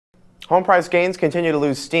Home price gains continue to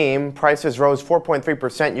lose steam. Prices rose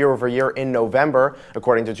 4.3% year-over-year in November,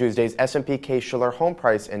 according to Tuesday's S&P Case-Shiller Home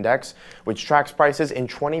Price Index, which tracks prices in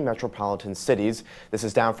 20 metropolitan cities. This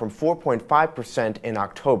is down from 4.5% in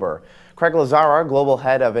October. Craig Lazara, global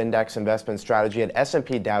head of index investment strategy at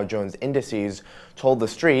S&P Dow Jones Indices, told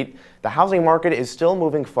TheStreet, "The housing market is still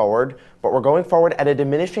moving forward, but we're going forward at a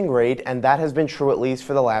diminishing rate, and that has been true at least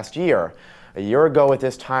for the last year." A year ago at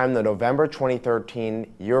this time, the November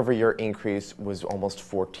 2013 year-over-year increase was almost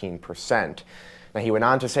 14%. Now, he went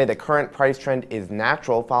on to say the current price trend is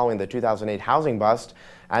natural following the 2008 housing bust,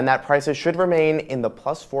 and that prices should remain in the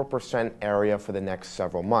plus 4% area for the next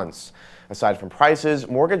several months. Aside from prices,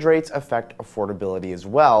 mortgage rates affect affordability as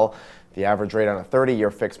well. The average rate on a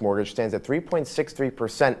 30-year fixed mortgage stands at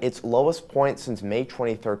 3.63%, its lowest point since May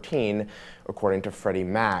 2013, according to Freddie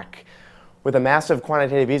Mac. With a massive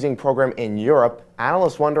quantitative easing program in Europe,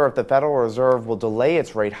 analysts wonder if the Federal Reserve will delay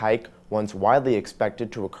its rate hike, once widely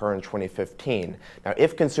expected to occur in 2015. Now,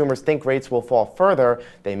 if consumers think rates will fall further,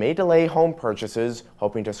 they may delay home purchases,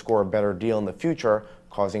 hoping to score a better deal in the future,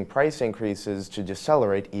 causing price increases to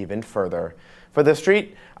decelerate even further. For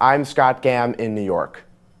TheStreet, I'm Scott Gamm in New York.